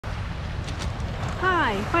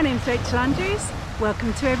Hi, my name's Rachel Andrews.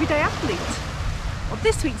 Welcome to Everyday Athlete. On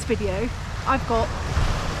this week's video, I've got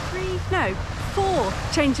 4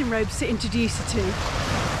 changing robes to introduce you to.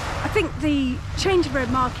 I think the changing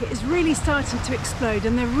robe market is really starting to explode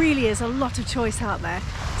and there really is a lot of choice out there.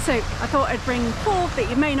 So I thought I'd bring 4 that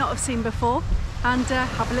you may not have seen before and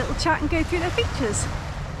have a little chat and go through their features.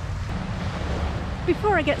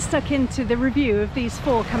 Before I get stuck into the review of these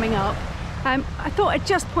 4 coming up, I thought I'd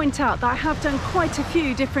just point out that I have done quite a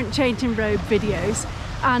few different changing robe videos,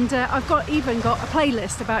 and I've even got a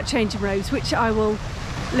playlist about changing robes which I will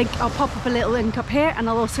link. I'll pop up a little link up here and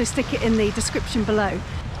I'll also stick it in the description below.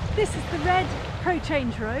 This is the red Pro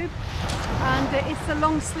Change robe and it's the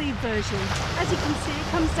long sleeve version. As you can see, it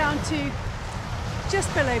comes down to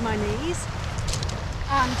just below my knees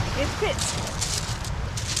and it fits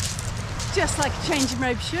just like a changing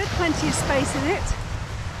robe should. Plenty of space in it.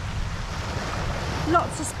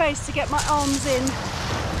 Lots of space to get my arms in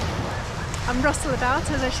and rustle about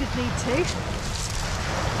as I should need to.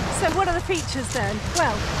 So what are the features then?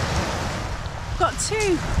 Well, got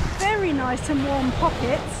 2 very nice and warm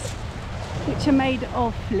pockets which are made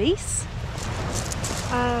of fleece.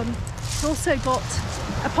 It's also got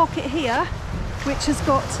a pocket here which has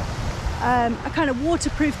got a kind of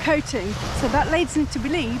waterproof coating, so that leads me to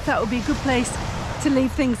believe that would be a good place to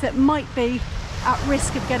leave things that might be at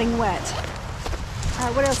risk of getting wet.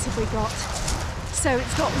 What else have we got? So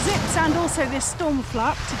it's got zips and also this storm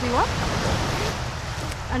flap to do up.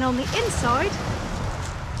 And on the inside,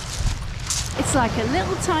 it's like a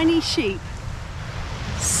little tiny sheep.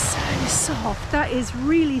 So soft. That is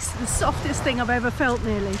really the softest thing I've ever felt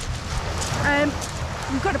nearly.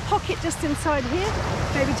 We've got a pocket just inside here,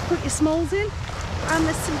 maybe to put your smalls in. And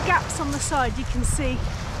there's some gaps on the side you can see,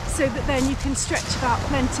 so that then you can stretch about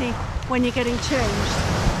plenty when you're getting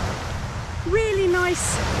changed. Really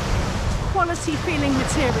nice quality feeling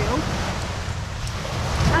material,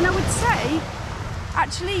 and I would say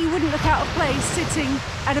actually you wouldn't look out of place sitting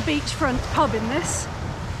at a beachfront pub in this,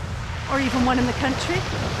 or even one in the country,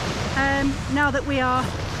 now that we are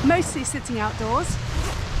mostly sitting outdoors.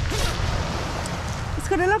 It's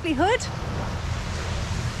got a lovely hood,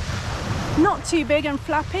 not too big and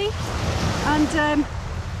flappy, and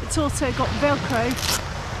it's also got Velcro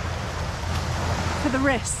for the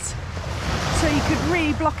wrists. So you could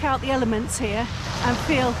really block out the elements here and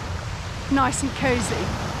feel nice and cosy,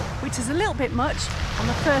 which is a little bit much on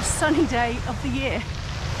the first sunny day of the year.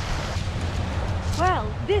 Well,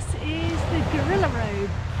 this is the Gorilla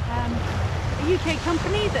Robe, a UK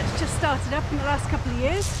company that's just started up in the last couple of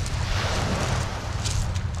years.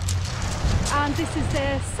 And this is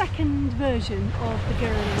their 2nd version of the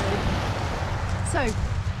Gorilla Robe. So,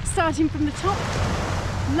 starting from the top,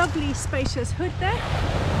 lovely spacious hood there.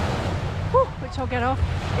 Which I'll get off.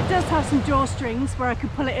 It does have some drawstrings where I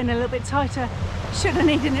could pull it in a little bit tighter should I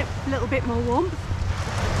need it a little bit more warmth.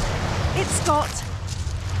 It's got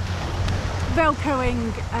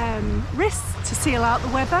velcroing wrists to seal out the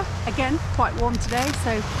weather. Again, quite warm today,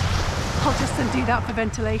 so I'll just undo that for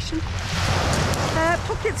ventilation.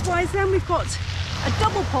 Pockets wise then, we've got a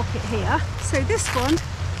double pocket here. So this one,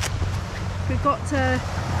 we've got a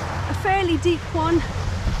fairly deep one,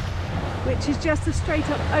 which is just a straight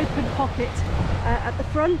up open pocket at the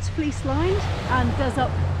front, fleece lined, and does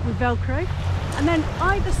up with Velcro. And then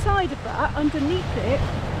either side of that, underneath it,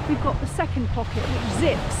 we've got the 2nd pocket which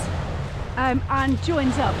zips and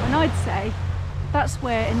joins up. And I'd say that's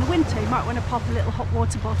where in the winter you might want to pop a little hot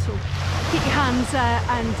water bottle, keep your hands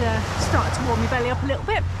and start to warm your belly up a little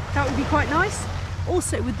bit. That would be quite nice.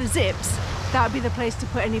 Also with the zips, that would be the place to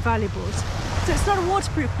put any valuables. So it's not a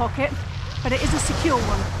waterproof pocket, but it is a secure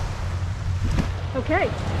one. Okay,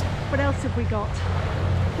 what else have we got?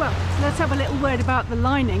 Well, let's have a little word about the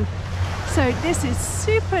lining. So this is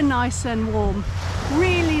super nice and warm,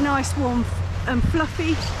 really nice, warm and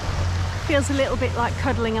fluffy. Feels a little bit like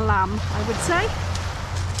cuddling a lamb, I would say.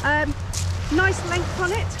 Nice length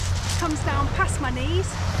on it, comes down past my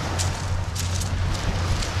knees.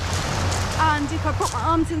 And if I put my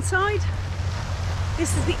arms inside,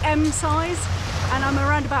 this is the M size, and I'm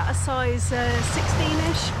around about a size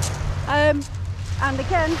 16-ish. And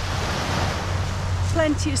again,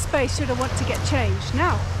 plenty of space should I want to get changed.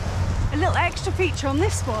 Now, a little extra feature on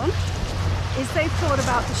this one is they've thought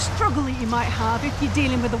about the struggle that you might have if you're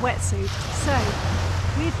dealing with a wetsuit. So,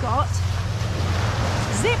 we've got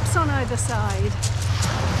zips on either side.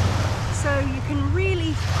 So you can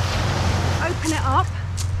really open it up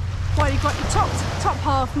while you've got your top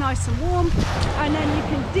half nice and warm, and then you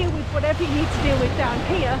can deal with whatever you need to deal with down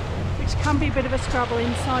here, which can be a bit of a scrabble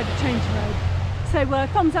inside a changing robe. So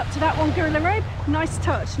thumbs up to that one, Gorilla Robe. Nice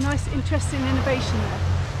touch, nice interesting innovation there.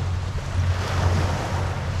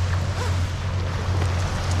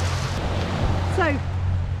 So, you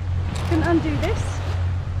can undo this,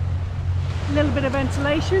 a little bit of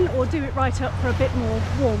ventilation, or do it right up for a bit more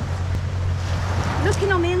warmth.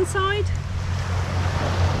 Looking on the inside,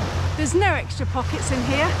 there's no extra pockets in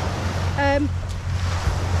here, and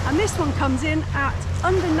this one comes in at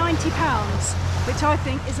under £90, which I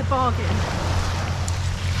think is a bargain.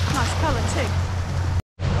 Nice colour too.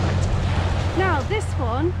 Now this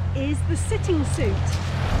one is the Sittingsuit,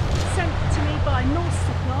 sent to me by North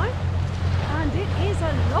Supply, and it is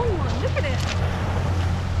a long one. Look at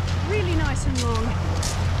it, really nice and long.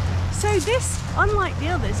 So this, unlike the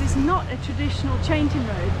others, is not a traditional changing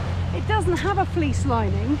robe. It doesn't have a fleece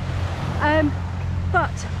lining,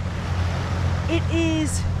 but it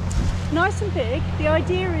is nice and big. The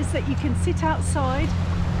idea is that you can sit outside.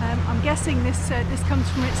 I'm guessing this comes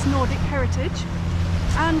from its Nordic heritage,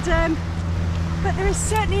 and but there is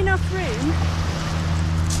certainly enough room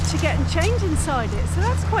to get and change inside it. So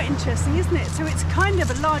that's quite interesting, isn't it? So it's kind of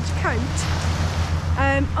a large coat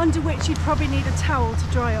under which you'd probably need a towel to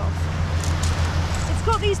dry off. It's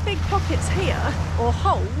got these big pockets here, or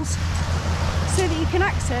holes, so that you can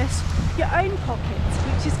access your own pockets,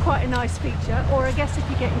 which is quite a nice feature. Or I guess if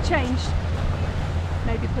you're getting changed,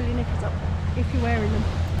 maybe pull your knickers up if you're wearing them.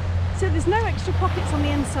 So there's no extra pockets on the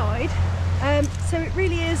inside, so it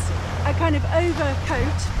really is a kind of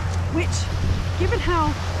overcoat, which, given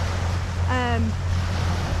how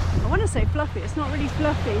I want to say fluffy, it's not really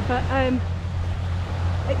fluffy, but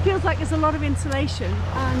it feels like there's a lot of insulation,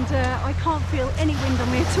 and I can't feel any wind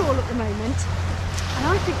on me at all at the moment. And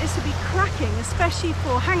I think this would be cracking, especially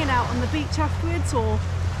for hanging out on the beach afterwards, or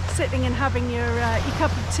sitting and having your cup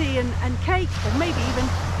of tea and cake, or maybe even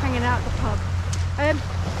hanging out at the pub.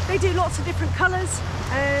 They do lots of different colours,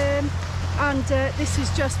 and this is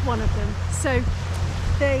just one of them. So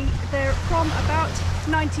they're from about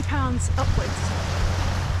 £90 upwards.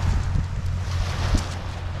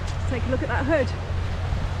 Let's take a look at that hood.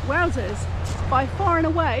 Wowzers, by far and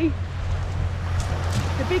away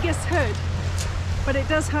the biggest hood, but it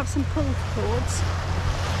does have some pull cords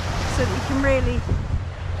so that you can really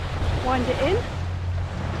wind it in.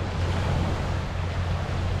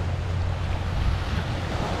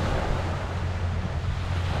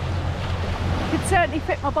 Could certainly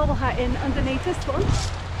fit my bobble hat in underneath this one,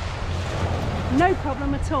 no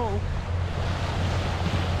problem at all.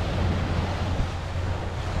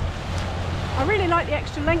 I really like the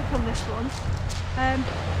extra length on this one,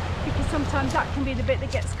 because sometimes that can be the bit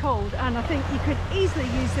that gets cold, and I think you could easily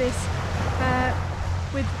use this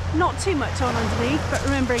with not too much on underneath, but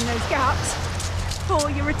remembering those gaps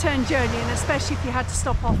for your return journey, and especially if you had to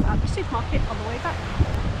stop off at the supermarket on the way back.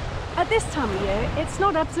 At this time of year, it's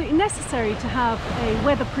not absolutely necessary to have a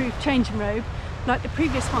weatherproof changing robe like the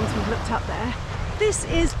previous ones we've looked at there. This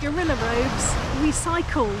is Gorilla Robe's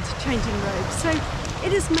recycled changing robe. So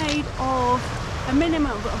it is made of a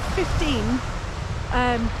minimum of 15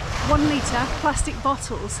 1 litre plastic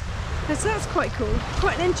bottles. So that's quite cool,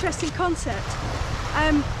 quite an interesting concept.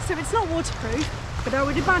 So it's not waterproof, but I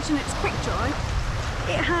would imagine it's quick dry.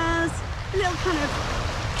 It has a little kind of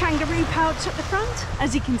kangaroo pouch at the front.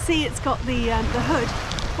 As you can see, it's got the hood.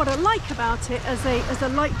 What I like about it as a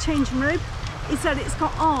light changing robe is that it's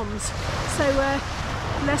got arms, so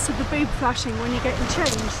less of the boob flashing when you're getting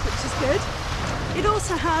changed, which is good. It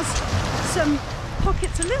also has some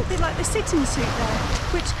pockets, a little bit like the Sittingsuit there,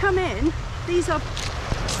 which come in. These are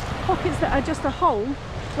pockets that are just a hole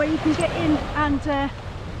where you can get in and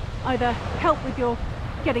either help with your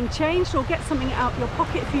getting changed or get something out your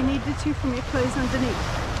pocket if you needed to from your clothes underneath.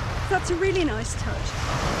 So that's a really nice touch.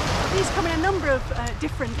 These come in a number of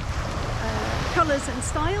different colours and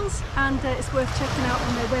styles, and it's worth checking out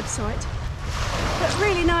on their website. But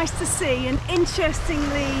really nice to see an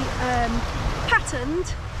interestingly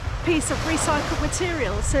patterned piece of recycled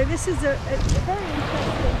material. So this is a very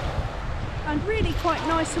interesting and really quite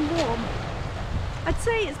nice and warm. I'd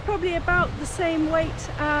say it's probably about the same weight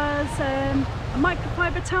as a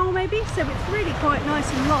microfiber towel maybe, so it's really quite nice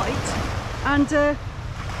and light, and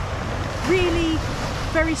really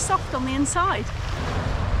very soft on the inside.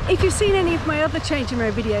 If you've seen any of my other changing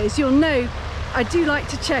robe videos, you'll know I do like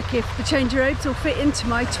to check if the changing robes will fit into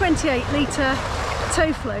my 28 litre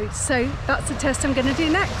tow float, so that's the test I'm going to do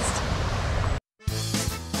next.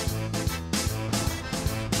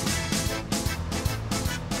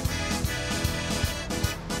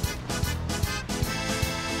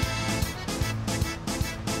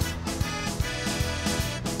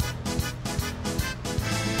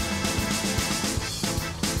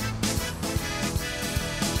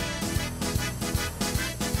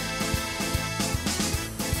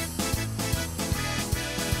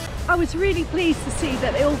 I was really pleased to see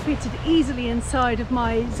that they all fitted easily inside of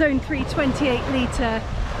my Zone 3 28 litre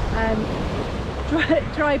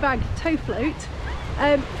dry bag tow float.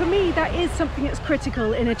 For me, that is something that's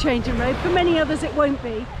critical in a changing robe. For many others it won't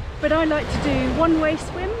be, but I like to do one-way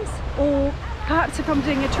swims, or perhaps if I'm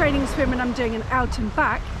doing a training swim and I'm doing an out and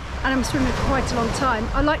back and I'm swimming for quite a long time,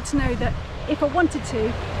 I like to know that if I wanted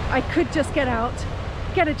to, I could just get out,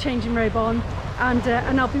 get a changing robe on,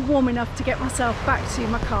 and I'll be warm enough to get myself back to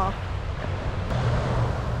my car.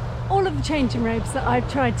 All of the changing robes that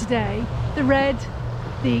I've tried today, the red,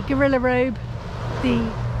 the gorilla robe,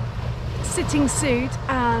 the Sittingsuit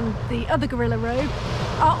and the other gorilla robe,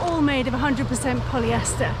 are all made of 100%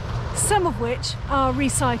 polyester, some of which are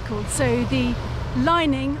recycled. So the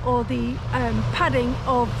lining or the padding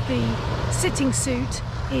of the Sittingsuit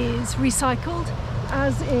is recycled,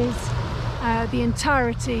 as is the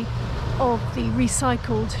entirety of the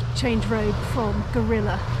recycled change robe from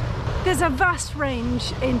Gorilla. There's a vast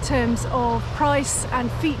range in terms of price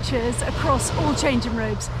and features across all changing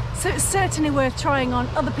robes, so it's certainly worth trying on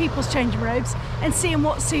other people's changing robes and seeing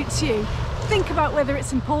what suits you. Think about whether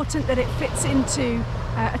it's important that it fits into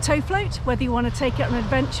a tow float, whether you want to take it on an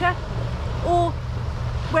adventure, or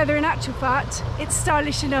whether in actual fact it's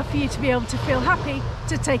stylish enough for you to be able to feel happy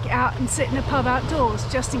to take it out and sit in a pub outdoors,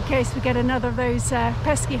 just in case we get another of those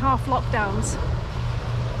pesky half lockdowns.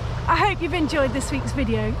 I hope you've enjoyed this week's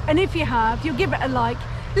video, and if you have, you'll give it a like.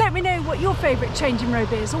 Let me know what your favourite changing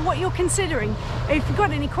robe is, or what you're considering. If you've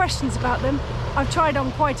got any questions about them, I've tried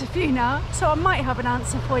on quite a few now, so I might have an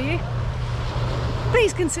answer for you.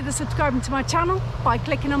 Please consider subscribing to my channel by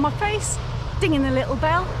clicking on my face, dinging the little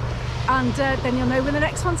bell, and then you'll know when the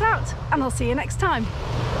next one's out. And I'll see you next time.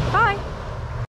 Bye!